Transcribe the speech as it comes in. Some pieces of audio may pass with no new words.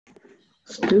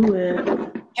Let's do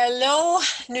it. Hello,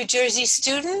 New Jersey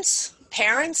students,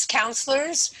 parents,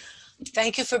 counselors.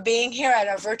 Thank you for being here at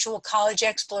our virtual college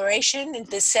exploration. And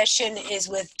this session is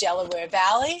with Delaware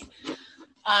Valley.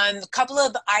 A couple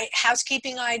of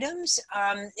housekeeping items.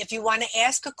 If you want to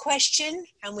ask a question,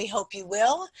 and we hope you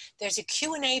will, there's a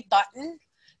Q&A button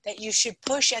that you should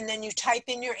push, and then you type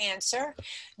in your answer.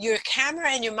 Your camera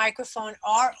and your microphone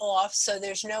are off, so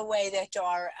there's no way that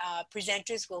our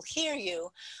presenters will hear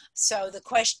you. So the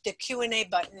Q&A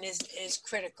button is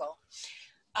critical.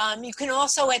 You can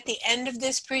also, at the end of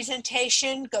this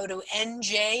presentation, go to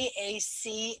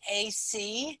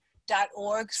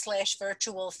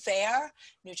NJACAC.org/virtual fair,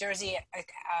 New Jersey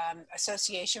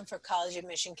Association for College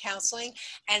Admission Counseling.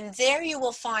 And there you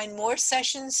will find more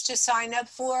sessions to sign up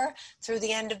for through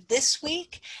the end of this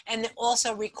week, and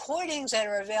also recordings that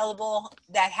are available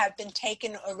that have been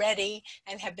taken already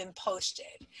and have been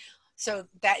posted. So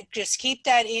just keep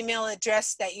that email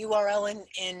address, that URL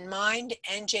in mind,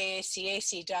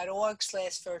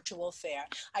 njacac.org/virtual fair.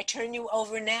 I turn you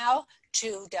over now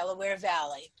to Delaware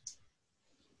Valley.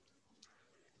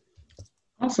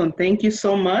 Awesome. Thank you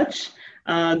so much.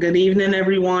 Good evening,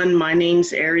 everyone. My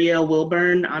name's Ariel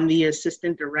Wilburn. I'm the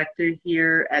Assistant Director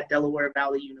here at Delaware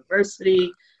Valley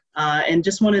University. And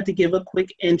just wanted to give a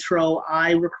quick intro.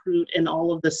 I recruit in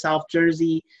all of the South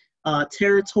Jersey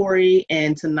territory,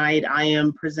 and tonight I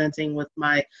am presenting with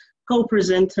my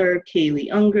co-presenter,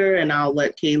 Kaylee Unger, and I'll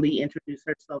let Kaylee introduce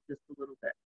herself just a little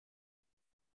bit.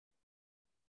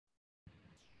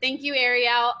 Thank you,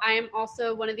 Ariel. I am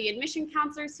also one of the admission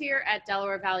counselors here at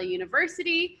Delaware Valley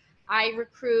University. I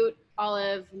recruit all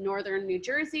of northern New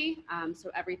Jersey, so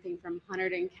everything from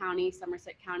Hunterdon County,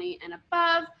 Somerset County, and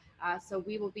above. So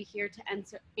we will be here to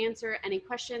answer any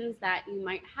questions that you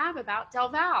might have about Del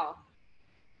Val.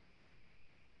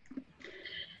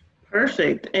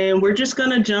 Perfect. And we're just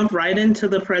going to jump right into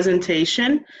the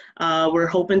presentation. We're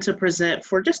hoping to present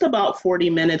for just about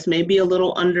 40 minutes, maybe a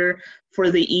little under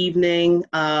for the evening.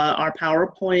 Our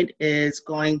PowerPoint is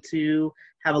going to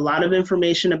have a lot of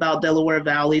information about Delaware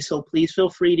Valley, so please feel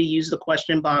free to use the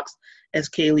question box as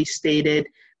Kaylee stated.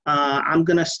 I'm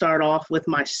going to start off with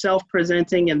myself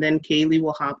presenting, and then Kaylee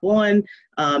will hop on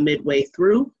midway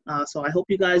through. So I hope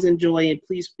you guys enjoy, and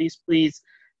please, please, please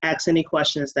ask any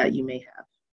questions that you may have.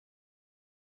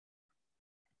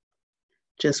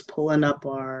 Just pulling up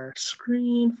our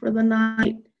screen for the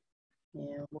night,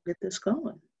 and we'll get this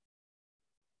going.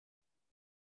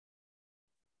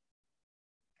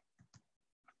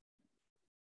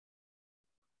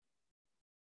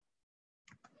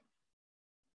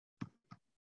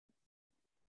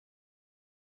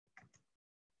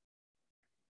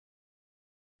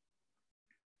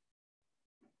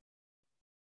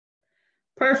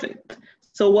 Perfect.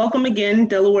 So welcome again,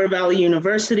 Delaware Valley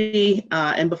University.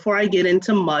 And before I get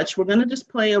into much, we're gonna just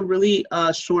play a really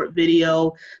short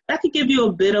video that could give you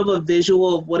a bit of a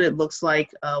visual of what it looks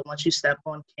like once you step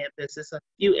on campus. It's a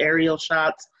few aerial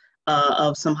shots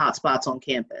of some hot spots on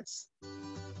campus.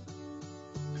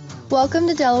 Welcome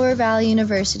to Delaware Valley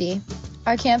University.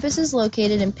 Our campus is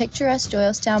located in picturesque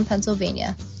Doylestown,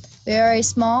 Pennsylvania. We are a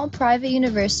small, private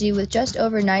university with just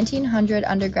over 1,900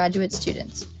 undergraduate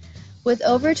students. With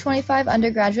over 25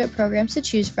 undergraduate programs to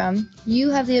choose from, you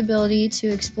have the ability to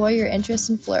explore your interests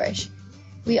and flourish.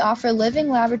 We offer living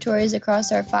laboratories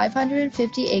across our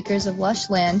 550 acres of lush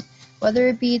land, whether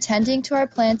it be tending to our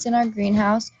plants in our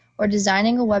greenhouse or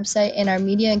designing a website in our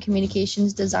Media and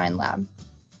Communications Design Lab.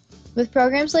 With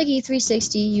programs like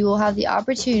E-360, you will have the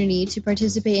opportunity to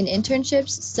participate in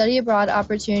internships, study abroad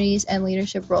opportunities, and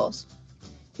leadership roles.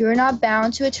 You are not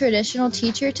bound to a traditional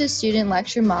teacher-to-student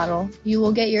lecture model. You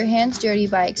will get your hands dirty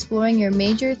by exploring your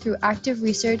major through active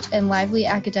research and lively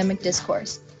academic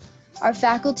discourse. Our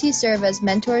faculty serve as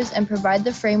mentors and provide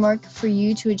the framework for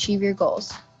you to achieve your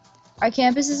goals. Our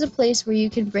campus is a place where you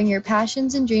can bring your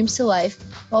passions and dreams to life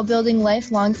while building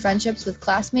lifelong friendships with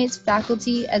classmates,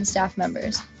 faculty, and staff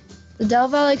members. The Del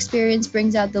Val experience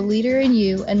brings out the leader in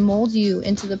you and molds you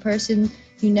into the person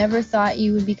you never thought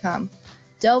you would become.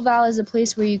 Del Val is a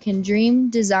place where you can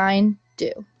dream, design,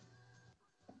 do.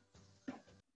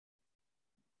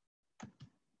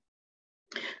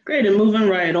 Great, and moving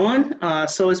right on.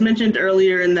 So as mentioned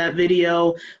earlier in that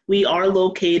video, we are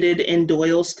located in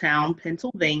Doylestown,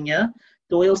 Pennsylvania.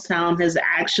 Doylestown has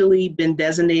actually been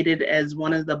designated as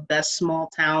one of the best small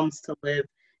towns to live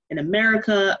in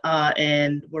America,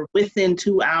 and we're within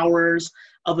 2 hours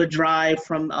of a drive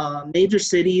from major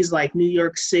cities like New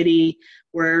York City.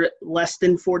 We're less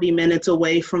than 40 minutes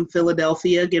away from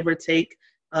Philadelphia, give or take,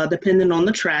 depending on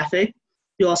the traffic.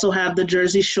 You also have the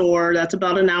Jersey Shore, that's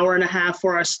about an hour and a half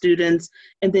for our students,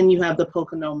 and then you have the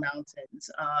Pocono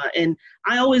Mountains. And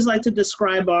I always like to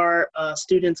describe our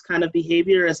students' kind of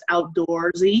behavior as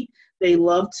outdoorsy. They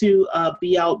love to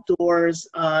be outdoors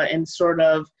and sort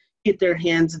of get their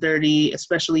hands dirty,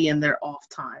 especially in their off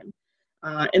time.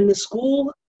 In the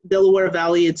school, Delaware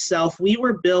Valley itself, we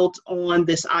were built on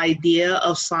this idea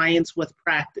of science with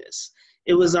practice.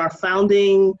 It was our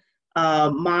founding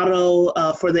motto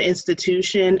for the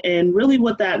institution, and really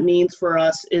what that means for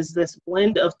us is this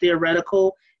blend of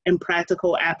theoretical and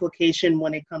practical application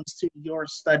when it comes to your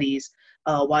studies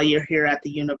while you're here at the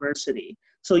university.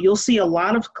 So you'll see a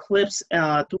lot of clips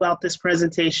throughout this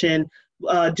presentation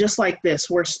just like this,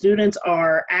 where students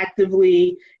are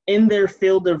actively in their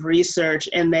field of research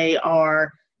and they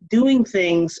are doing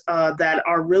things that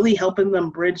are really helping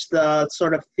them bridge the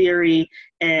sort of theory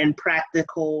and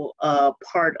practical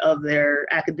part of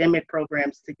their academic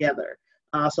programs together.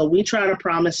 So we try to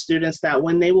promise students that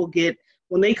when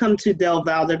they come to Del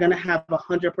Val, they're gonna have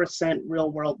 100%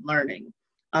 real world learning.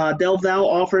 Del Val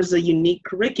offers a unique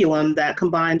curriculum that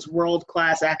combines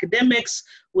world-class academics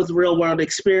with real-world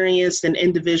experience and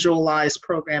individualized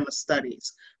program of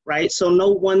studies, right? So no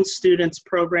one student's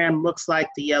program looks like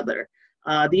the other.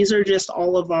 These are just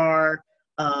all of our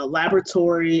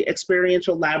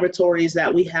experiential laboratories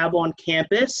that we have on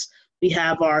campus. We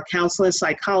have our counseling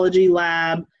psychology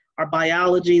lab, our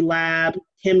biology lab,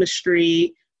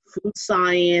 chemistry, food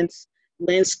science,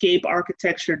 landscape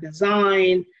architecture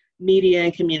design, media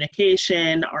and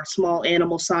communication, our small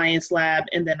animal science lab,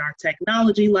 and then our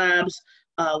technology labs,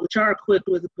 which are equipped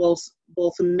with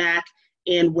both Mac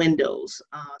and Windows.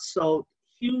 So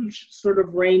huge sort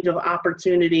of range of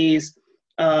opportunities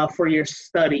for your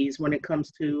studies when it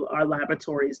comes to our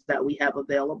laboratories that we have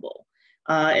available.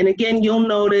 And again, you'll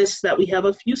notice that we have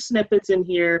a few snippets in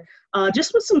here,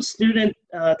 just with some student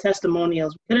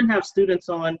testimonials. We couldn't have students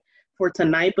on for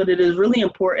tonight, but it is really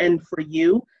important for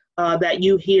you that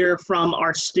you hear from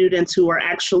our students who are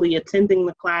actually attending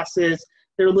the classes,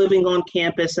 they're living on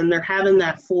campus, and they're having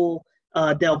that full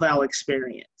Del Val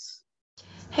experience.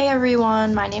 Hey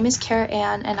everyone, my name is Kara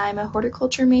Ann and I'm a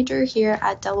horticulture major here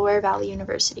at Delaware Valley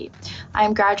University. I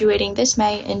am graduating this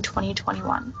May in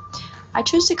 2021. I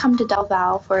chose to come to Del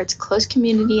Val for its close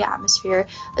community atmosphere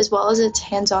as well as its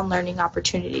hands-on learning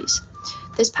opportunities.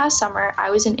 This past summer, I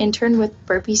was an intern with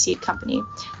Burpee Seed Company,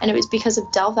 and it was because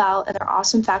of Del Val and their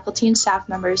awesome faculty and staff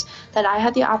members that I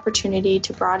had the opportunity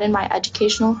to broaden my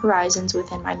educational horizons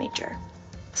within my major.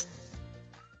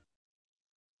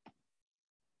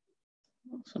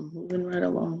 So moving right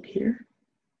along here.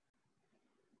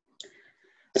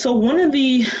 So one of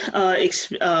the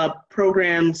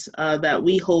programs that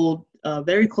we hold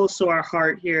very close to our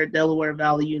heart here at Delaware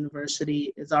Valley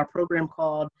University is our program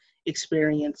called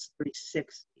Experience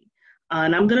 360.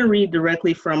 And I'm going to read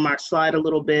directly from our slide a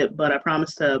little bit, but I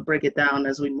promise to break it down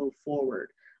as we move forward.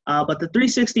 But the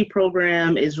 360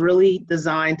 program is really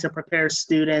designed to prepare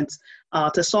students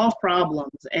to solve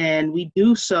problems, and we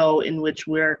do so in which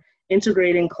we're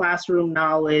integrating classroom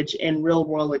knowledge and real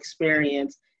world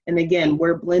experience. And again,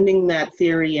 we're blending that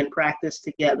theory and practice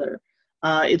together.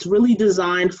 It's really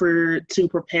designed to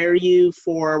prepare you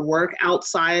for work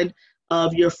outside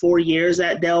of your 4 years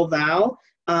at Del Val.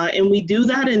 And we do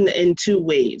that in two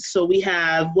ways. So we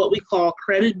have what we call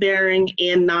credit bearing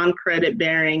and non-credit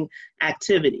bearing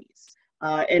activities.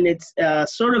 And it's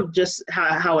sort of just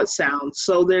how it sounds.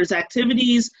 So there's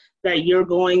activities that you're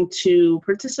going to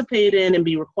participate in and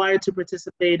be required to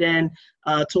participate in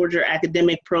towards your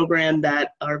academic program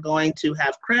that are going to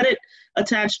have credit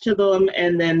attached to them.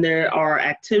 And then there are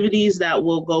activities that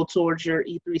will go towards your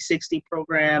E-360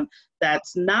 program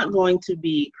that's not going to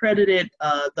be credited,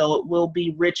 though it will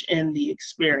be rich in the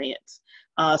experience.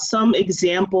 Some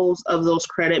examples of those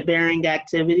credit-bearing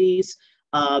activities,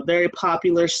 very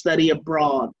popular study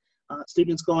abroad.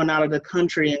 Students going out of the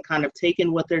country and kind of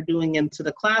taking what they're doing into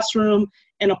the classroom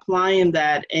and applying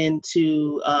that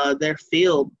into their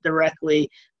field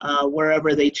directly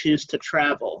wherever they choose to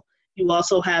travel. You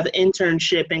also have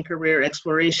internship and career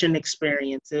exploration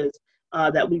experiences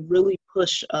that we really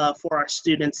push for our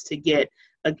students to get,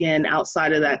 again,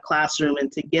 outside of that classroom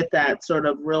and to get that sort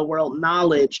of real world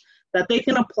knowledge that they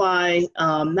can apply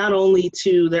not only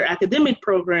to their academic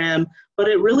program, but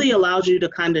it really allows you to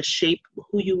kind of shape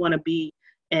who you want to be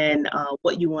and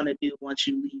what you want to do once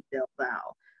you leave Del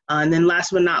Val. And then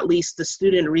last but not least, the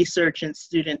student research and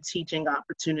student teaching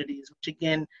opportunities, which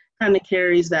again, kind of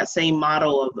carries that same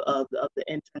model of the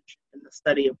internship and the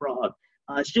study abroad.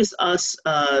 It's just us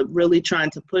really trying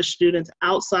to push students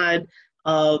outside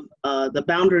of the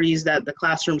boundaries that the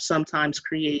classroom sometimes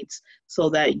creates, so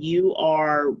that you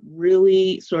are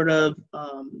really sort of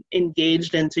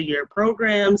engaged into your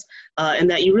programs, and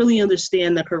that you really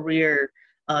understand the career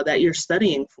that you're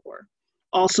studying for.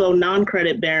 Also,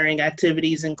 non-credit bearing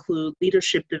activities include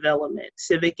leadership development,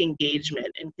 civic engagement,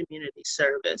 and community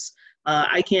service.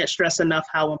 I can't stress enough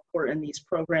how important these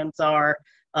programs are,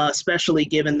 especially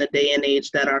given the day and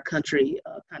age that our country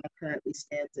kind of currently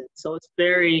stands in. So it's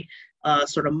very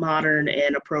sort of modern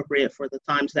and appropriate for the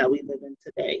times that we live in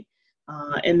today.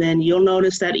 And then you'll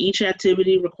notice that each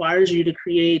activity requires you to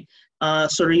create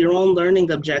sort of your own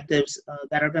learning objectives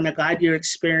that are going to guide your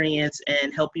experience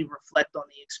and help you reflect on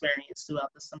the experience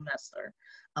throughout the semester.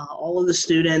 All of the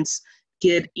students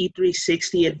get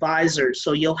E-360 advisors,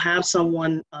 so you'll have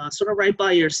someone sort of right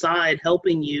by your side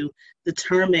helping you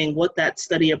determine what that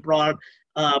study abroad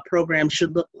program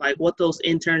should look like, what those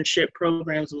internship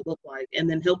programs will look like, and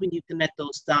then helping you connect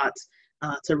those dots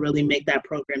to really make that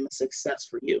program a success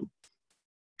for you.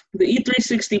 The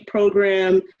E-360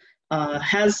 program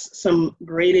has some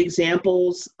great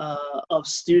examples of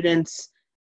students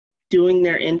doing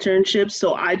their internships.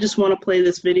 So I just want to play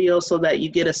this video so that you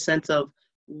get a sense of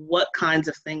what kinds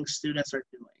of things students are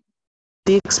doing.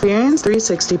 The Experience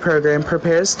 360 program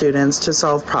prepares students to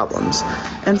solve problems.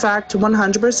 In fact,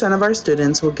 100% of our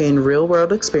students will gain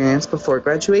real-world experience before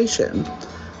graduation.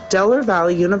 Delaware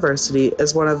Valley University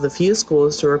is one of the few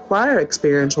schools to require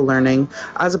experiential learning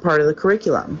as a part of the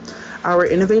curriculum. Our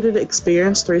innovative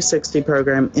Experience 360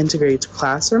 program integrates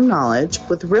classroom knowledge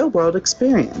with real-world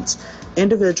experience,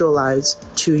 individualized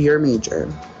to your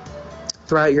major.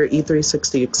 Throughout your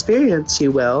E360 experience,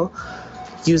 you will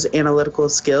use analytical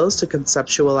skills to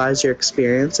conceptualize your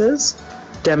experiences,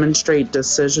 demonstrate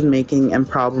decision-making and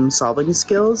problem-solving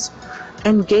skills,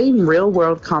 and gain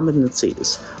real-world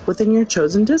competencies within your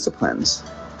chosen disciplines.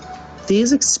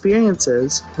 These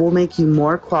experiences will make you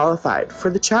more qualified for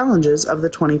the challenges of the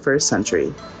 21st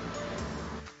century.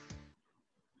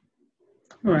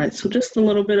 All right, so just a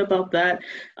little bit about that.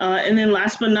 And then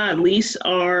last but not least,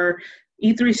 our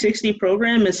E360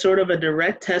 program is sort of a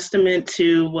direct testament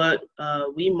to what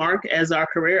we mark as our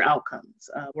career outcomes.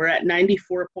 We're at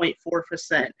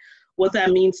 94.4%. What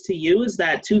that means to you is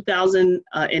that in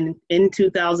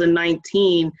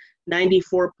 2019,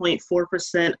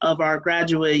 94.4% of our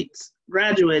graduates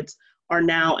are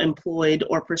now employed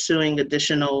or pursuing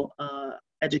additional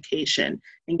education.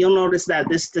 And you'll notice that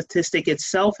this statistic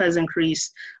itself has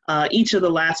increased each of the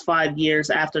last 5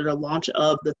 years after the launch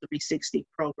of the 360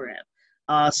 program.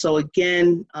 So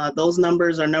again, those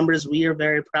numbers are numbers we are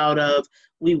very proud of.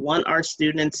 We want our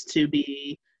students to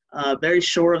be very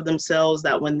sure of themselves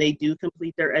that when they do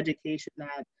complete their education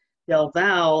at Del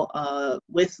Val,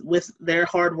 with their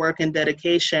hard work and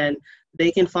dedication,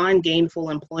 they can find gainful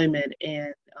employment,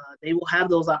 and they will have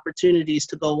those opportunities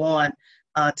to go on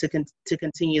to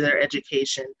continue their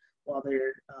education while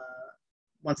they're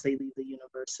once they leave the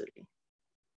university.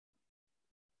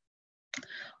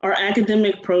 Our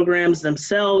academic programs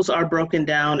themselves are broken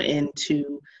down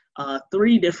into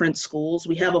 3 different schools.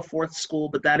 We have a 4th school,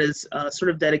 but that is sort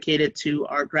of dedicated to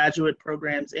our graduate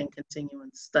programs and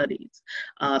continuing studies.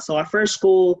 So our first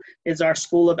school is our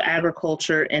School of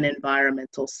Agriculture and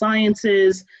Environmental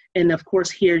Sciences. And of course,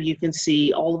 here you can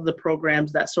see all of the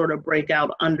programs that sort of break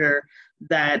out under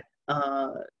that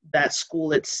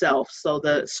school itself. So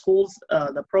the schools,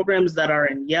 the programs that are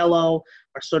in yellow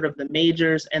are sort of the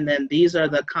majors, and then these are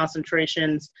the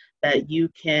concentrations that you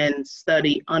can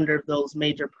study under those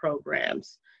major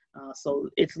programs. So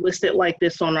it's listed like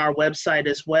this on our website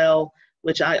as well,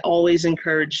 which I always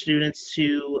encourage students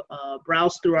to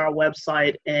browse through our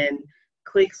website and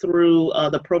click through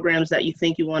the programs that you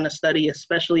think you want to study,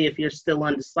 especially if you're still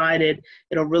undecided.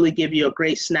 It'll really give you a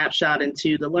great snapshot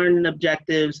into the learning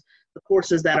objectives, the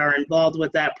courses that are involved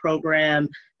with that program,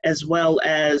 as well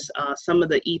as some of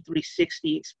the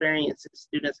E360 experiences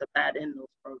students have had in those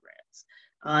programs.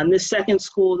 And this second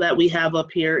school that we have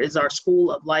up here is our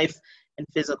School of Life and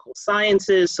Physical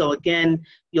Sciences. So again,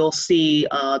 you'll see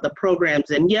the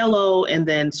programs in yellow, and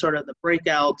then sort of the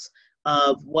breakouts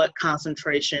of what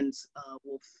concentrations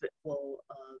will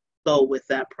go with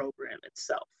that program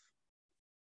itself.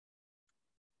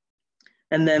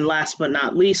 And then last but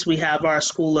not least, we have our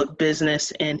School of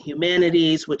Business and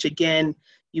Humanities, which again,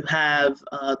 you have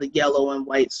the yellow and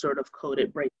white sort of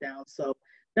coded breakdown. So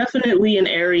definitely an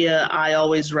area I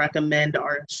always recommend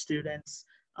our students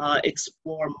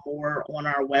explore more on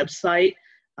our website,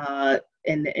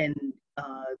 and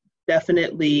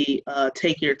definitely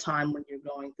take your time when you're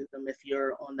going through them if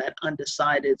you're on that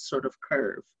undecided sort of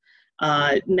curve.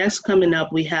 Next coming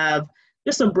up, we have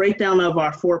just a breakdown of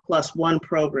our 4+1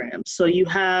 program. So you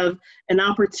have an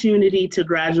opportunity to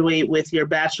graduate with your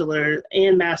bachelor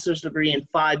and master's degree in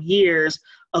 5 years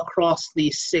across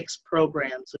these 6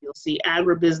 programs. So you'll see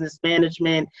agribusiness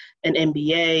management, an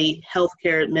MBA,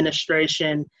 healthcare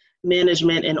administration,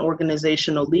 management and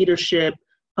organizational leadership,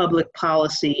 public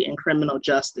policy, and criminal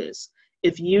justice.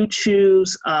 If you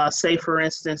choose, say for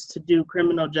instance, to do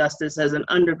criminal justice as an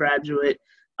undergraduate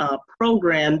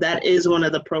program, that is one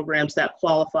of the programs that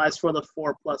qualifies for the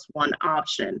 4+1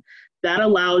 option. That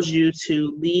allows you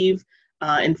to leave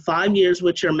in 5 years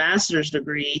with your master's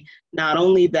degree. Not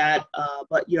only that,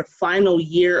 but your final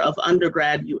year of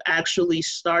undergrad, you actually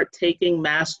start taking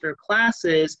master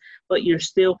classes, but you're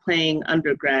still paying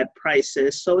undergrad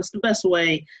prices. So it's the best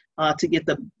way to get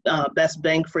the best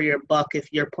bang for your buck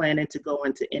if you're planning to go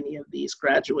into any of these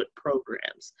graduate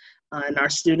programs. And our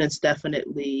students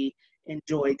definitely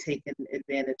enjoy taking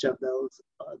advantage of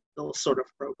those sort of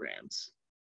programs.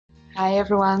 Hi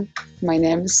everyone, my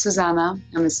name is Susanna.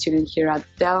 I'm a student here at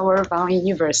Delaware Valley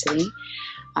University.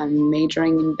 I'm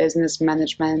majoring in business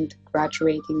management,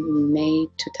 graduating in May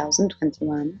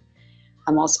 2021.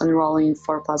 I'm also enrolling in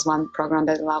 4+1 program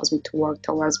that allows me to work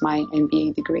towards my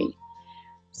MBA degree.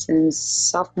 Since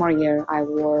sophomore year, I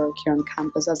work here on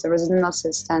campus as a resident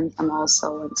assistant. I'm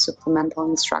also a supplemental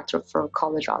instructor for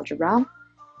college algebra.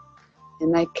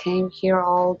 And I came here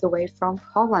all the way from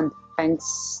Holland,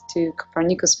 thanks to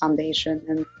Copernicus Foundation,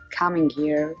 and coming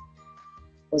here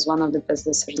was one of the best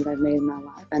decisions I've made in my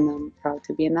life, and I'm proud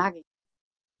to be an Aggie.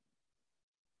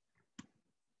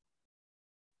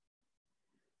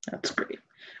 That's great.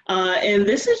 And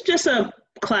this is just a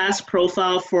class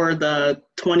profile for the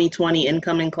 2020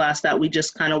 incoming class that we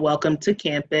just kind of welcomed to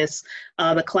campus.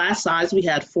 The class size, we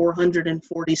had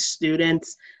 440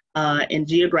 students, and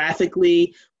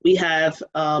geographically, we have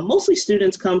mostly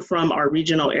students come from our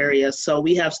regional areas. So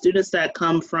we have students that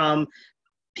come from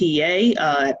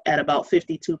PA at about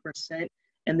 52%,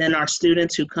 and then our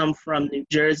students who come from New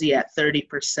Jersey at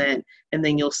 30%, and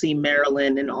then you'll see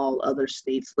Maryland and all other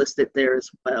states listed there as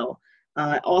well.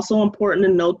 Also important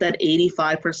to note that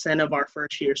 85% of our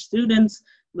first year students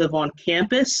live on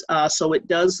campus, so it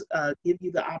does give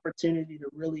you the opportunity to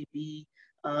really be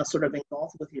sort of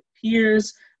engulfed with your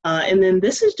peers. And then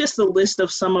this is just a list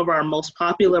of some of our most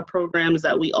popular programs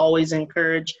that we always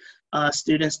encourage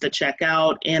students to check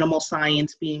out. Animal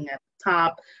science being at the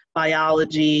top,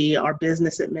 biology, our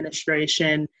business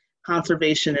administration,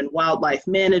 conservation and wildlife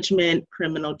management,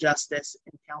 criminal justice,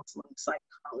 and counseling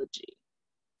psychology.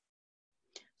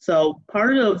 So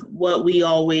part of what we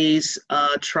always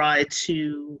try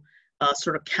to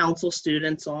sort of counsel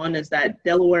students on is that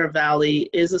Delaware Valley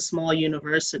is a small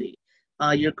university.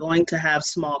 You're going to have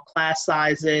small class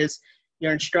sizes.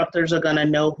 Your instructors are going to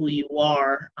know who you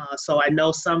are. So I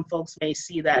know some folks may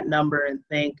see that number and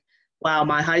think, wow,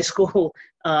 my high school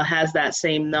has that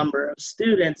same number of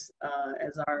students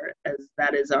as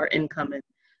that is our incoming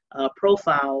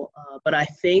profile. But I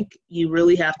think you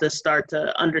really have to start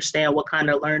to understand what kind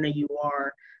of learner you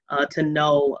are to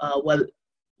know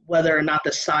whether or not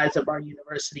the size of our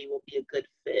university will be a good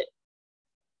fit.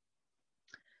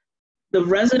 The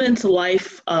Residence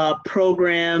Life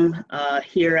program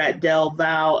here at Del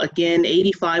Val, again,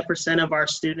 85% of our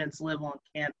students live on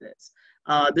campus.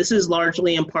 This is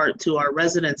largely in part to our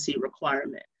residency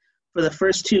requirement. For the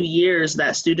first 2 years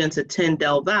that students attend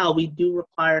Del Val, we do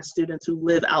require students who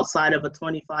live outside of a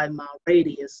 25-mile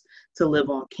radius to live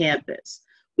on campus.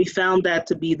 We found that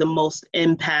to be the most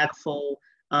impactful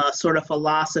sort of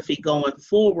philosophy going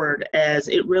forward, as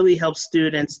it really helps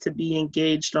students to be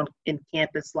engaged in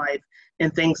campus life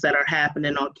and things that are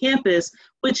happening on campus,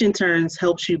 which in turn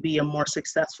helps you be a more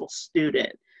successful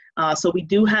student. So we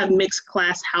do have mixed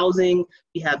class housing,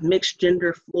 we have mixed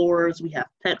gender floors, we have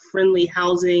pet-friendly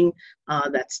housing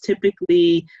that's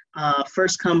typically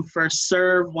first come, first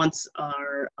serve once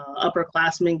our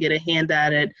upperclassmen get a hand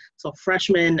at it. So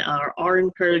freshmen are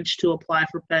encouraged to apply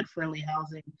for pet-friendly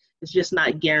housing. It's just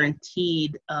not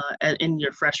guaranteed in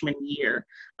your freshman year.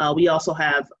 We also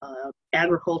have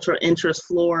agricultural interest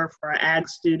floor for our ag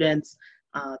students,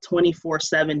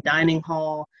 24/7 dining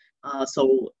hall.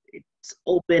 So it's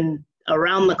open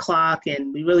around the clock,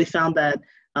 and we really found that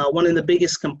one of the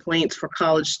biggest complaints for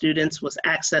college students was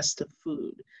access to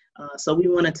food. So we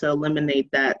wanted to eliminate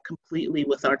that completely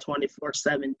with our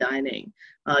 24/7 dining.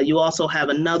 You also have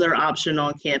another option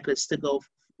on campus to go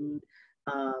for food,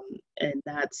 and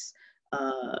that's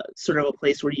sort of a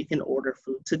place where you can order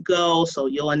food to go, so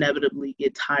you'll inevitably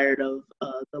get tired of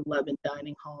the Levin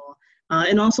dining hall.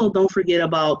 And also don't forget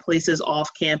about places off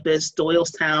campus.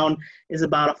 Doylestown is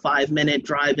about a 5-minute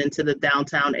drive into the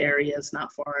downtown area. It's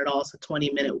not far at all. It's a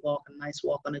 20-minute walk, a nice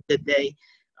walk on a good day.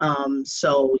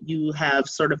 So you have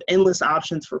sort of endless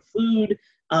options for food.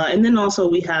 And then also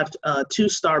we have 2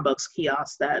 Starbucks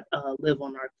kiosks that live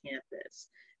on our campus.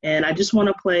 And I just want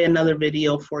to play another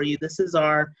video for you. This is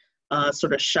our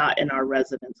sort of shot in our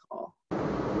residence hall.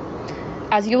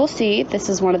 As you will see, this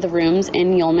is one of the rooms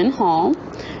in Yeoman Hall.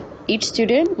 Each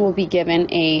student will be given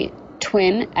a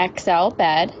twin XL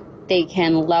bed. They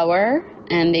can lower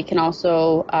and they can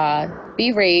also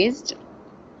be raised,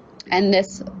 and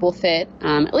this will fit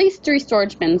at least 3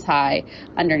 storage bins high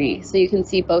underneath. So you can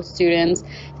see both students,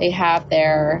 they have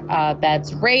their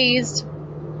beds raised,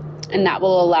 and that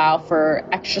will allow for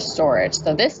extra storage.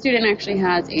 So this student actually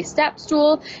has a step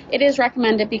stool. It is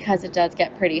recommended because it does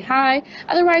get pretty high.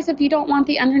 Otherwise, if you don't want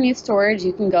the underneath storage,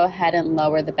 you can go ahead and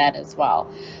lower the bed as well.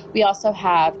 We also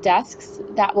have desks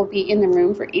that will be in the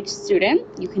room for each student.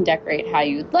 You can decorate how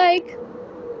you'd like.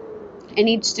 And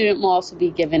each student will also be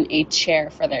given a chair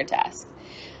for their desk.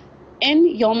 In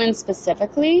Yeoman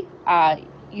specifically,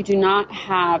 you do not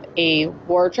have a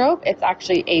wardrobe. It's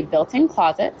actually a built-in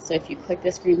closet. So if you click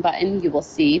this green button, you will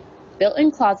see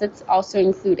built-in closets also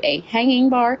include a hanging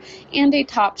bar and a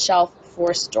top shelf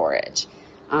for storage.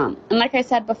 And like I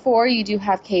said before, you do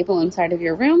have cable inside of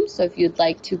your room. So if you'd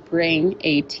like to bring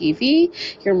a TV,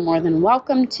 you're more than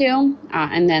welcome to.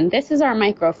 And then this is our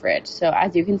micro fridge. So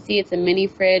as you can see, it's a mini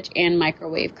fridge and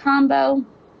microwave combo.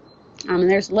 And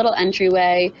there's a little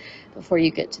entryway before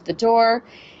you get to the door.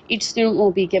 Each student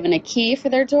will be given a key for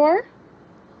their door.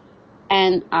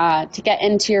 And to get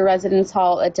into your residence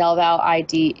hall, a Del Val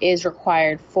ID is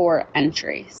required for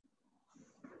entry.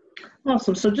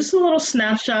 Awesome. So just a little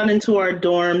snapshot into our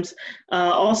dorms.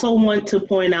 Also want to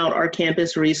point out our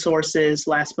campus resources,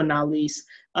 last but not least.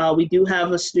 We do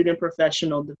have a student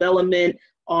professional development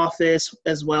office,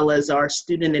 as well as our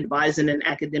student advising and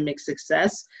academic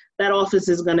success. That office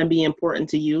is going to be important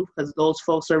to you because those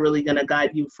folks are really going to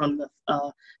guide you from the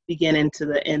beginning to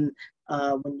the end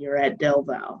when you're at Del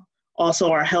Val.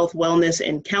 Also, our Health, Wellness,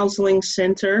 and Counseling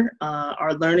Center,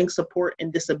 our Learning Support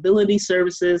and Disability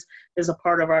Services is a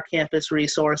part of our campus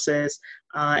resources,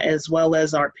 as well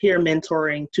as our Peer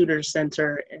Mentoring, Tutor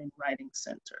Center, and Writing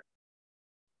Center.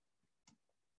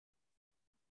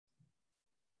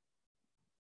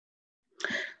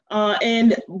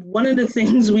 And one of the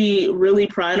things we really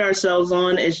pride ourselves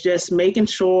on is just making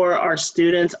sure our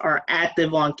students are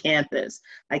active on campus.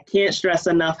 I can't stress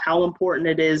enough how important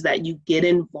it is that you get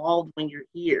involved when you're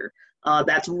here.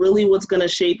 That's really what's going to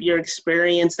shape your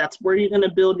experience. That's where you're going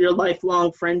to build your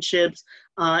lifelong friendships.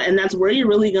 And that's where you're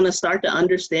really going to start to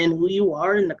understand who you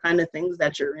are and the kind of things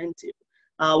that you're into.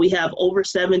 We have over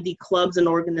 70 clubs and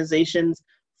organizations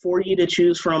for you to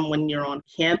choose from when you're on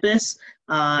campus.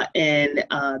 And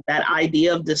that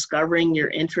idea of discovering your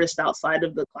interest outside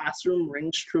of the classroom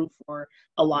rings true for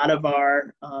a lot of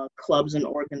our clubs and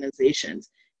organizations.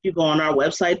 If you go on our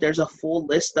website, there's a full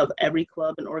list of every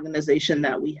club and organization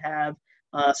that we have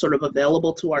sort of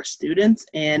available to our students.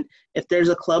 And if there's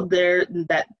a club there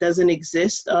that doesn't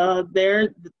exist there,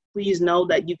 please know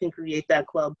that you can create that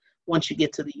club once you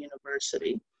get to the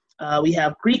university. We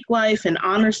have Greek life and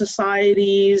honor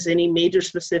societies, any major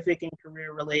specific and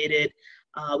career related.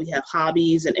 We have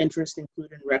hobbies and interests,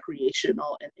 including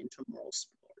recreational and intramural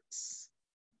sports.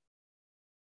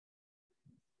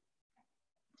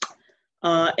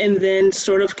 And then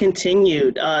sort of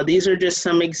continued. These are just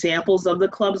some examples of the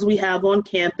clubs we have on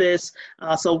campus.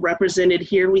 So represented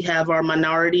here, we have our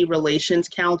Minority Relations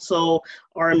Council,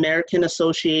 our American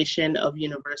Association of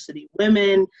University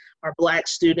Women, our Black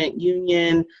Student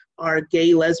Union, our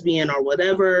Gay, Lesbian, or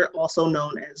Whatever, also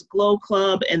known as Glow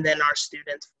Club, and then our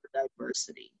Students for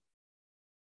Diversity.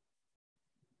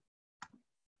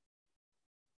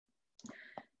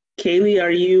 Kaylee,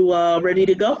 are you ready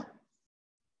to go?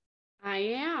 I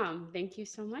am. Thank you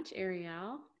so much,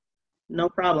 Ariel. No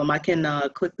problem. I can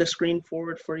click the screen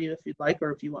forward for you if you'd like,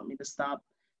 or if you want me to stop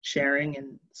sharing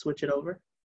and switch it over.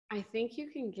 I think you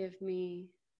can give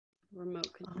me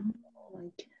remote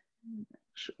control.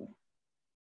 Sure.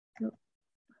 Yep.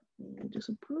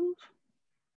 Disapprove.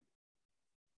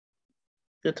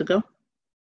 Good to go?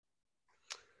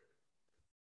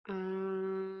 All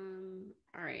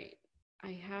right.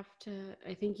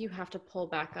 I think you have to pull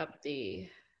back up the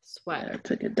sweater. Yeah, I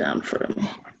took it down for me.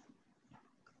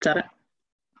 Got it?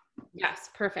 Yes,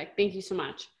 perfect. Thank you so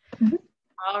much. Mm-hmm.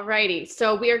 All righty.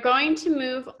 So we are going to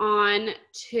move on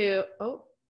to, oh,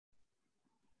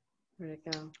 where'd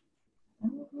it go?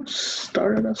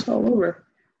 Started us all over.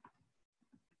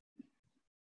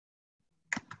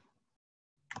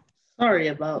 Sorry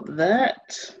about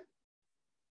that.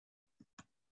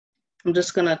 I'm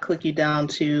just gonna click you down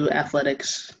to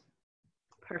athletics.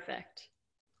 Perfect.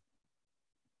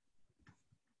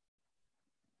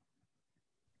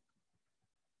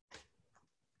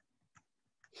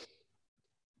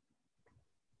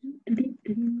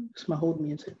 It's my hold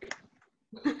music.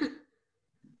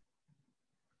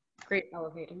 Great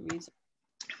elevator music.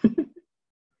 All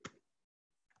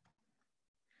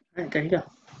right, there you go. All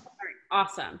right,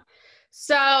 awesome.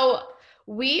 So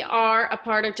we are a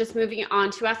part of just moving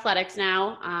on to athletics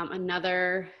now.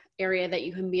 Another area that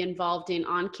you can be involved in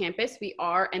on campus. We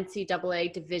are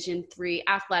NCAA Division III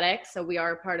athletics. So we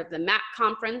are a part of the MAC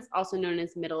conference, also known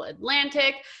as Middle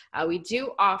Atlantic. We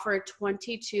do offer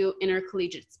 22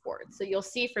 intercollegiate sports. So you'll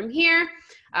see from here,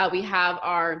 we have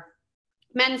our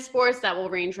men's sports that will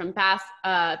range from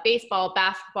baseball,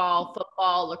 basketball,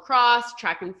 football, lacrosse,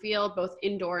 track and field, both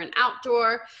indoor and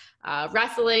outdoor,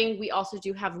 wrestling. We also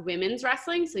do have women's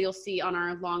wrestling. So you'll see on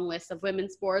our long list of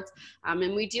women's sports.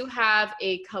 And we do have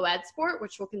a co-ed sport,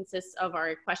 which will consist of our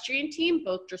equestrian team,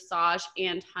 both dressage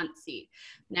and hunt seat.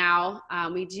 Now,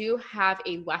 we do have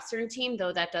a Western team,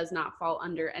 though that does not fall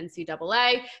under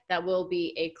NCAA. That will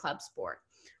be a club sport.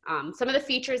 Some of the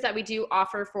features that we do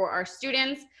offer for our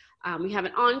students: we have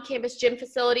an on-campus gym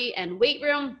facility and weight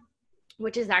room,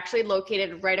 which is actually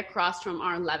located right across from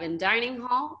our 11 dining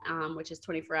hall, which is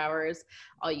 24 hours,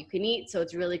 all you can eat. So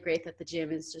it's really great that the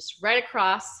gym is just right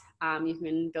across. You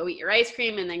can go eat your ice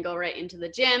cream and then go right into the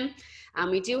gym.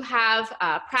 We do have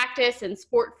practice and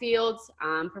sport fields,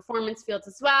 performance fields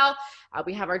as well.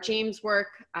 We have our James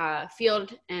Work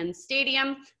field and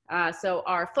stadium. So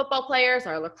our football players,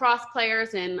 our lacrosse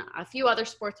players, and a few other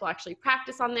sports will actually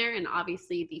practice on there. And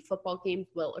obviously the football games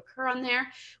will occur on there,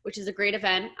 which is a great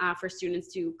event for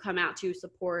students to come out to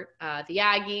support the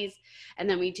Aggies. And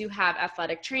then we do have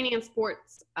athletic training and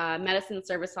sports medicine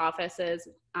service offices,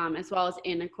 as well as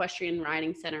an equestrian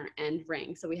riding center and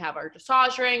ring. So we have our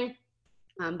dressage ring,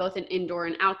 both an indoor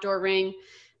and outdoor ring.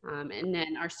 And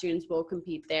then our students will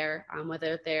compete there,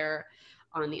 whether they're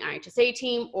on the IHSA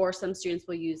team, or some students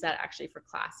will use that actually for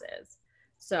classes.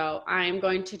 So I'm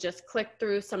going to just click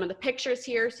through some of the pictures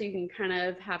here so you can kind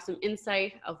of have some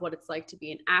insight of what it's like to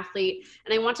be an athlete.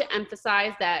 And I want to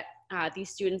emphasize that these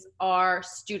students are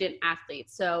student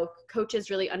athletes. So coaches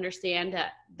really understand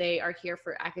that they are here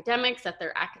for academics, that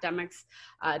their academics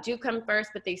do come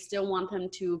first, but they still want them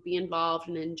to be involved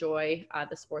and enjoy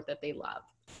the sport that they love.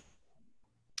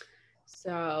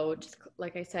 So just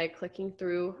like I said, clicking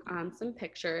through some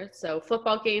pictures. So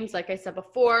football games, like I said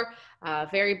before,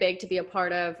 very big to be a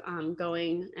part of,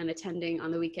 going and attending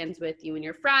on the weekends with you and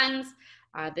your friends.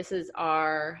 This is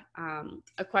our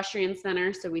equestrian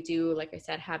center. So we do, like I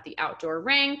said, have the outdoor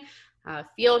ring,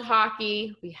 field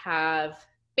hockey, we have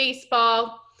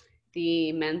baseball,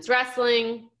 the men's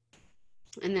wrestling,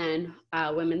 and then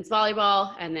women's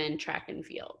volleyball, and then track and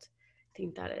field. I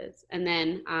think that is. And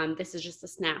then this is just a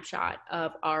snapshot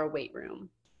of our weight room.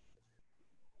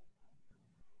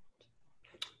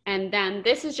 And then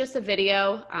this is just a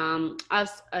video of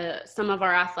some of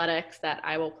our athletics that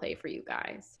I will play for you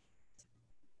guys.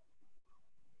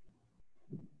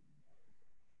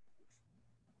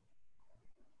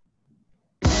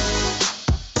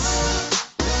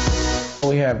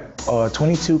 We have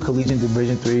 22 collegiate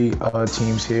Division III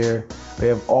teams here. We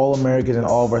have all Americans in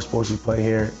all of our sports we play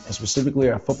here. And specifically,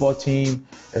 our football team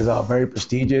is very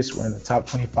prestigious. We're in the top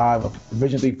 25 of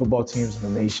Division III football teams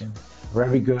in the nation. We're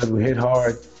very good, we hit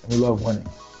hard, and we love winning.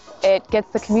 It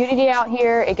gets the community out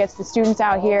here, it gets the students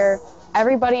out here.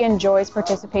 Everybody enjoys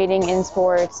participating in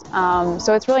sports.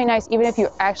 So it's really nice, even if you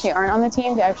actually aren't on the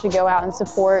team, to actually go out and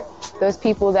support those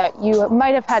people that you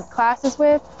might have had classes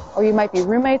with, or you might be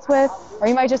roommates with, or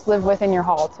you might just live with in your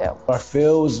hall too. Our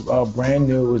field's brand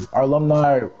new. Our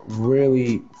alumni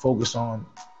really focus on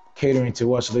catering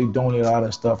to us, so they donate a lot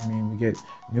of stuff. I mean, we get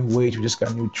new weights, we just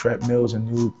got new treadmills and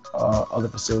new other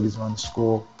facilities around the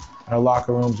school. And our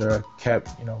locker rooms are kept,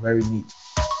 very neat.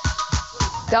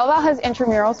 Del Val has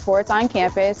intramural sports on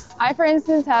campus. I, for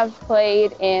instance, have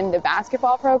played in the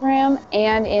basketball program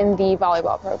and in the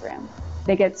volleyball program.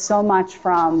 They get so much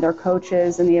from their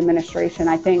coaches and the administration.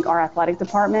 I think our athletic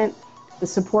department, the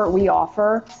support we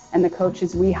offer and the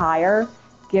coaches we hire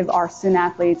give our student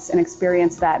athletes an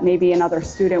experience that maybe another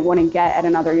student wouldn't get at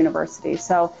another university.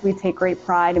 So we take great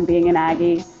pride in being an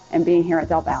Aggie and being here at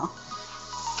Del Val.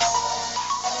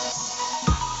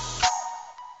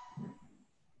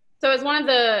 So as one of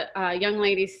the young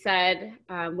ladies said,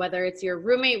 whether it's your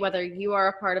roommate, whether you are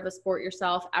a part of a sport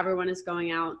yourself, everyone is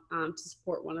going out to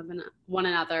support one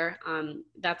another.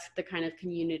 That's the kind of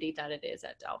community that it is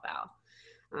at Del Val.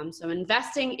 So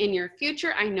investing in your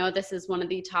future, I know this is one of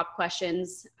the top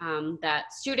questions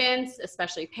that students,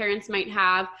 especially parents, might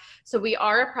have. So we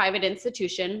are a private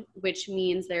institution, which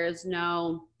means there's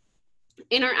no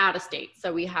in or out of state.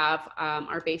 So we have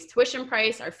our base tuition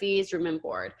price, our fees, room and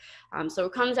board. So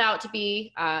it comes out to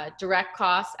be direct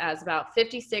costs as about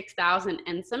 $56,000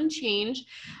 and some change.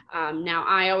 Now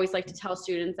I always like to tell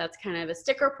students that's kind of a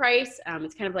sticker price.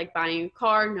 It's kind of like buying a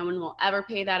car. No one will ever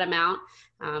pay that amount.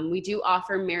 We do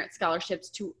offer merit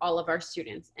scholarships to all of our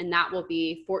students, and that will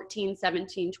be $14,000,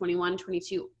 $17,000, $21,000,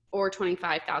 $22,000, or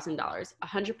 $25,000.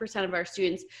 100% of our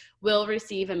students will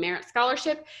receive a merit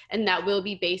scholarship, and that will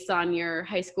be based on your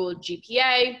high school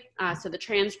GPA. So the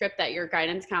transcript that your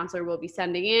guidance counselor will be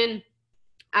sending in,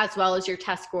 as well as your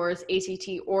test scores, ACT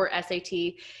or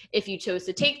SAT, if you chose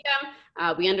to take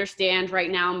them. We understand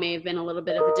right now may have been a little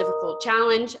bit of a difficult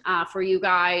challenge for you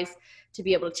guys to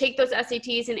be able to take those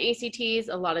SATs and ACTs.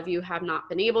 A lot of you have not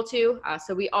been able to.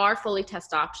 So we are fully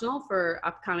test optional for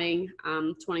upcoming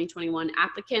 2021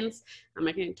 applicants.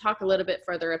 I can talk a little bit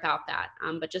further about that,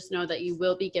 but just know that you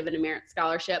will be given a merit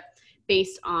scholarship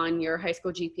based on your high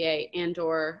school GPA and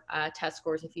or test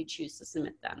scores if you choose to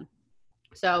submit them.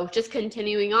 So just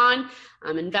continuing on,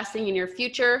 investing in your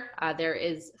future, there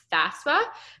is FAFSA.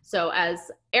 So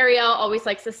as Ariel always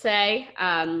likes to say,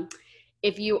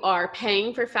 if you are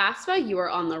paying for FAFSA, you are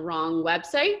on the wrong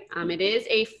website. It is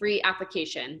a free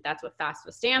application. That's what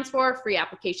FAFSA stands for, free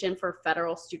application for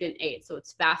federal student aid. So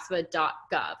it's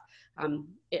FAFSA.gov.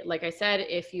 Like I said,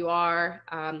 if you are,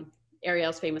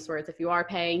 Ariel's famous words, if you are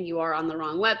paying, you are on the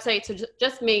wrong website. So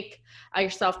just make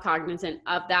yourself cognizant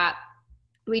of that.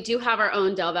 We do have our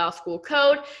own Del Val school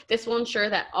code. This will ensure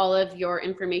that all of your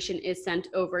information is sent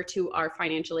over to our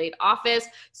financial aid office,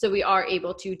 so we are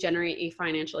able to generate a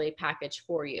financial aid package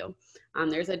for you.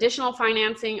 There's additional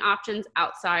financing options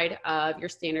outside of your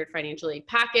standard financial aid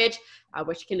package,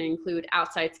 which can include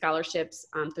outside scholarships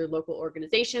through local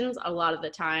organizations. A lot of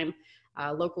the time,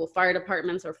 local fire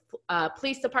departments or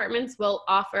police departments will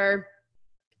offer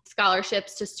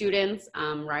scholarships to students,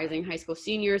 rising high school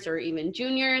seniors or even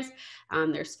juniors.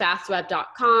 There's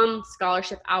fastweb.com,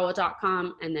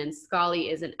 scholarshipowl.com, and then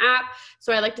Scholly is an app.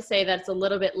 So I like to say that it's a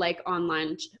little bit like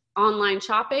online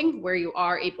shopping, where you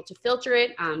are able to filter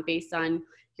it based on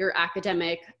your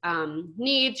academic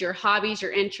needs, your hobbies,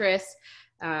 your interests,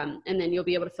 and then you'll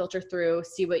be able to filter through,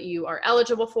 see what you are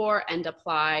eligible for, and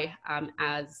apply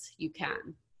as you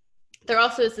can. There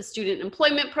also is the student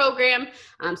employment program.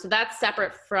 So that's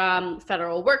separate from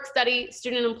federal work study.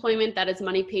 Student employment, that is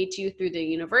money paid to you through the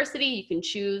university. You can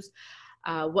choose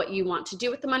what you want to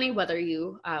do with the money, whether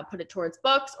you put it towards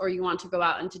books or you want to go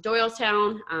out into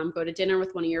Doylestown, go to dinner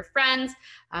with one of your friends.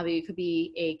 You could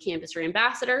be a campus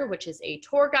ambassador, which is a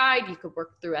tour guide. You could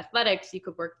work through athletics. You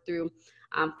could work through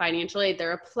financial aid. There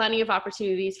are plenty of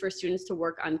opportunities for students to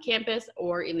work on campus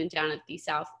or even down at the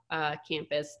South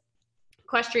Campus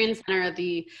Equestrian Center,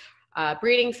 the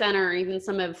breeding center, or even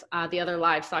some of the other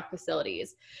livestock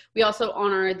facilities. We also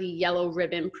honor the Yellow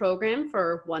Ribbon program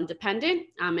for one dependent,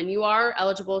 and you are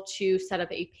eligible to set up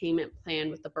a payment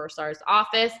plan with the bursar's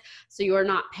office, so you are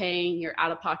not paying your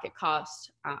out-of-pocket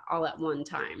cost all at one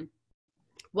time.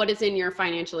 What is in your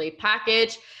financial aid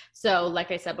package? So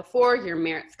like I said before, your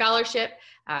merit scholarship,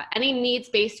 any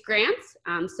needs-based grants.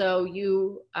 So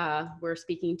we're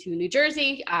speaking to New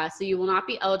Jersey, so you will not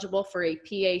be eligible for a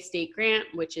PA state grant,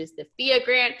 which is the FIA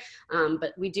grant,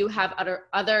 but we do have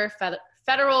other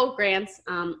federal grants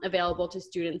available to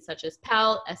students such as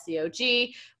Pell,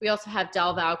 SCOG. We also have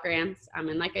Del Val grants,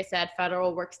 and like I said,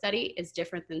 federal work study is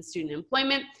different than student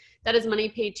employment. That is money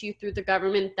paid to you through the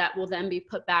government that will then be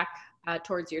put back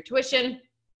towards your tuition.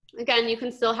 Again, you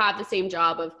can still have the same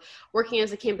job of working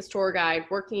as a campus tour guide,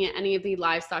 working at any of the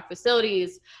livestock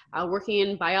facilities, working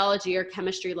in biology or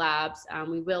chemistry labs.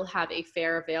 We will have a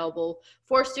fair available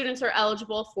for students who are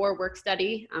eligible for work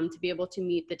study to be able to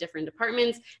meet the different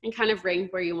departments and kind of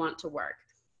rank where you want to work.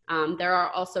 There are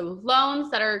also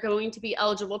loans that are going to be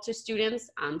eligible to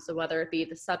students, so whether it be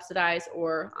the subsidized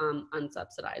or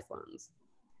unsubsidized loans.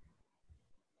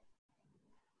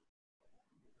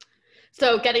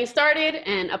 So getting started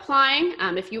and applying,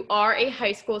 if you are a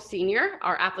high school senior,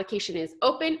 our application is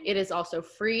open. It is also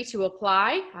free to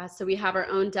apply. So we have our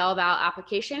own Del Val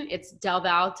application. It's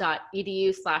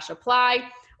delval.edu/apply,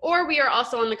 or we are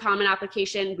also on the Common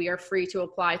application. We are free to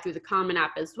apply through the Common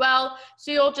app as well.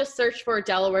 So you'll just search for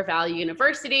Delaware Valley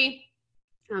University,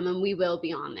 and we will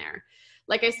be on there.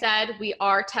 Like I said, we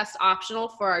are test optional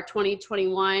for our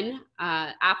 2021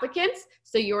 applicants,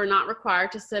 so you are not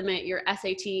required to submit your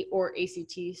SAT or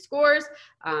ACT scores.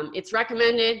 It's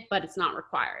recommended, but it's not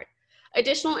required.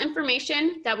 Additional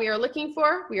information that we are looking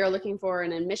for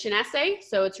an admission essay.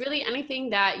 So it's really anything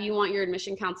that you want your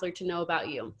admission counselor to know about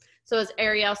you. So as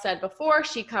Ariel said before,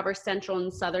 she covers central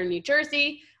and southern New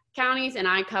Jersey counties, and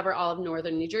I cover all of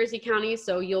northern New Jersey counties.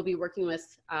 So you'll be working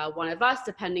with one of us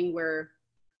depending where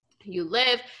you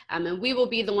live, and we will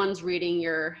be the ones reading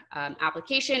your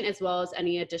application as well as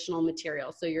any additional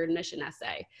material, so your admission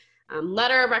essay.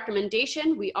 Letter of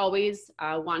recommendation, we always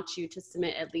want you to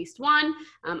submit at least one.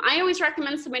 I always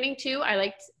recommend submitting two. I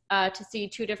like to see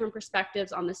two different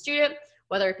perspectives on the student,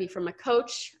 whether it be from a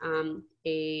coach,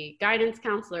 a guidance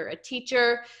counselor, a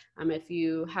teacher, if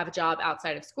you have a job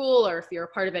outside of school, or if you're a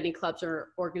part of any clubs or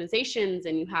organizations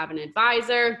and you have an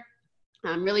advisor.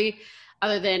 Really,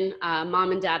 other than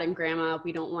mom and dad and grandma,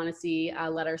 we don't want to see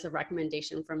letters of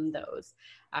recommendation from those.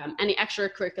 Any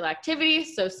extracurricular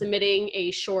activities, so submitting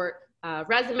a short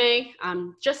resume,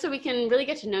 just so we can really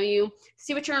get to know you,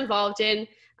 see what you're involved in,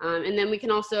 and then we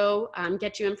can also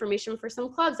get you information for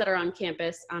some clubs that are on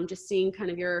campus, just seeing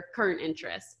kind of your current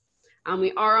interests.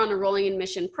 We are on a rolling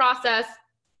admission process,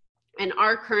 and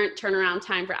our current turnaround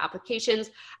time for applications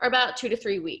are about 2 to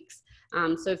 3 weeks.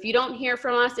 So if you don't hear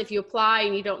from us, if you apply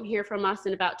and you don't hear from us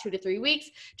in about 2 to 3 weeks,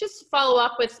 just follow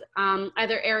up with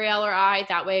either Ariel or I.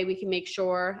 That way we can make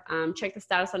sure, check the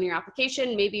status on your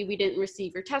application. Maybe we didn't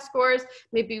receive your test scores.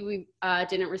 Maybe we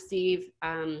didn't receive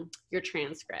your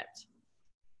transcript.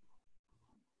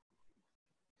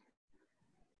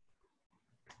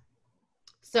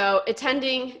 So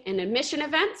attending an admission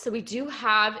event. So we do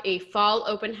have a fall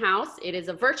open house. It is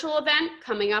a virtual event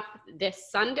coming up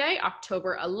this Sunday,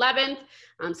 October 11th.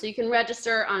 So you can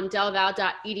register on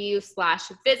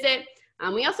delval.edu/visit.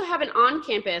 We also have an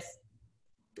on-campus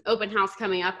open house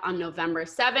coming up on November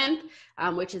 7th,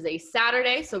 which is a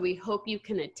Saturday. So we hope you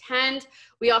can attend.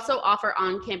 We also offer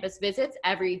on-campus visits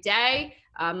every day,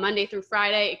 Monday through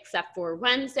Friday, except for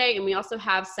Wednesday. And we also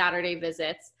have Saturday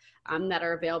visits that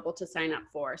are available to sign up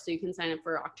for. So you can sign up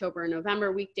for October and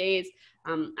November weekdays.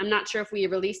 I'm not sure if we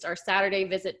released our Saturday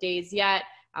visit days yet,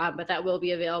 but that will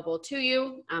be available to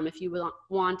you if you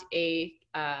want a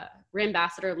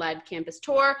Rambassador-led campus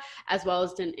tour, as well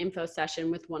as an info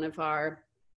session with one of our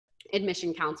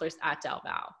admission counselors at Del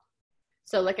Val.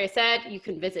 So like I said, you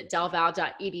can visit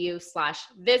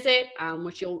delval.edu/visit,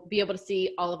 which you'll be able to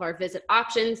see all of our visit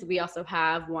options. We also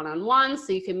have one-on-ones,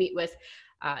 so you can meet with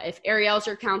if Ariel's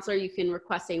your counselor, you can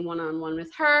request a one-on-one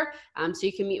with her. So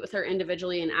you can meet with her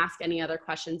individually and ask any other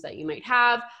questions that you might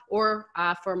have, or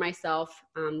for myself,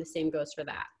 the same goes for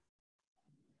that.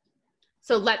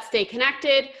 So let's stay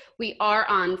connected. We are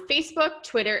on Facebook,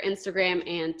 Twitter, Instagram,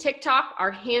 and TikTok. Our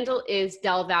handle is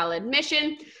Del Val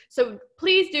Admission. So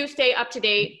please do stay up to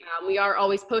date. We are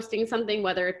always posting something,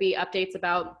 whether it be updates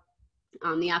about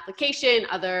the application,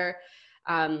 other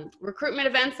recruitment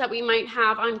events that we might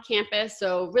have on campus.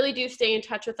 So really do stay in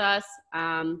touch with us.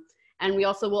 And we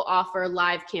also will offer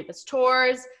live campus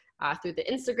tours through the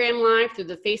Instagram Live, through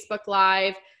the Facebook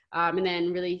Live, and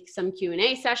then really some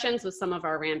Q&A sessions with some of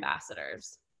our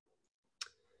Rambassadors.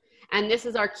 And this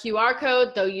is our QR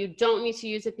code, though you don't need to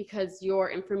use it because your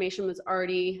information was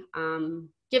already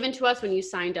given to us when you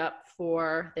signed up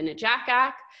for the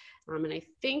NJACAC. And I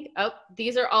think,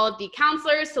 these are all of the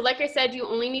counselors. So like I said, you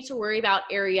only need to worry about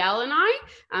Ariel and I.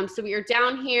 So we are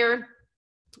down here,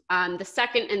 the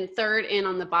second and third in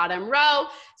on the bottom row.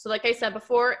 So like I said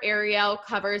before, Ariel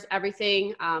covers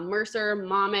everything Mercer,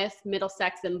 Monmouth,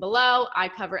 Middlesex, and below. I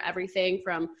cover everything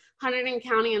from Hunterdon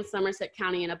County and Somerset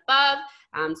County and above.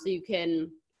 So you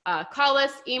can call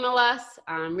us, email us,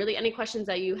 really any questions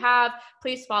that you have,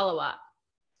 please follow up.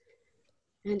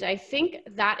 And I think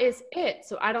that is it.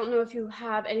 So I don't know if you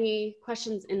have any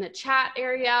questions in the chat,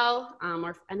 Ariel,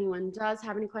 or if anyone does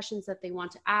have any questions that they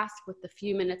want to ask with the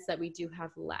few minutes that we do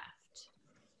have left.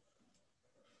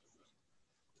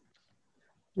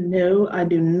 No, I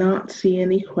do not see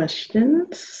any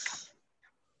questions.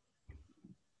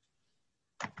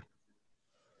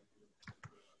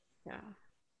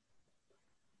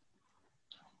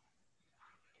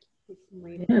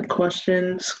 Yeah,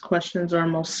 questions are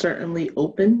most certainly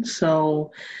open,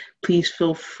 so please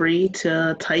feel free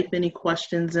to type any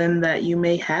questions in that you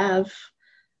may have,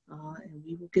 and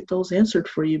we will get those answered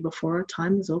for you before our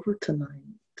time is over tonight.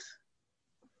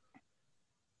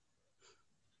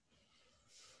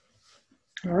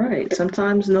 All right,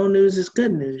 sometimes no news is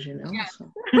good news, you know. Yeah.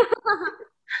 So.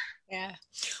 Yeah.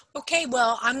 Okay,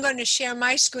 well, I'm going to share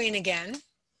my screen again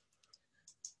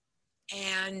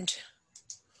and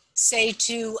say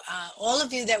to all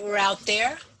of you that were out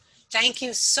there, Thank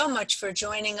you so much for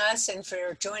joining us and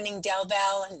for joining Del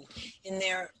Val and in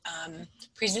their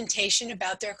presentation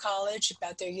about their college,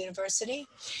 about their university.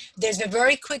 There's a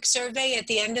very quick survey at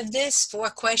the end of this, 4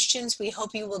 questions. We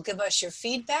hope you will give us your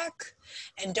feedback.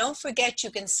 And don't forget,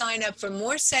 you can sign up for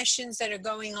more sessions that are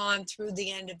going on through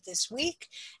the end of this week,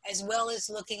 as well as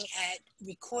looking at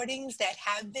recordings that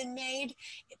have been made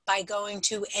by going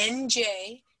to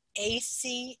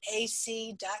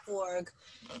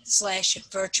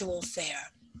NJACAC.org/virtual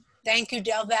fair. Thank you,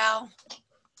 Del Val.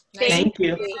 Thank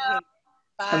you.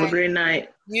 Bye. Have a great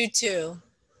night. You too.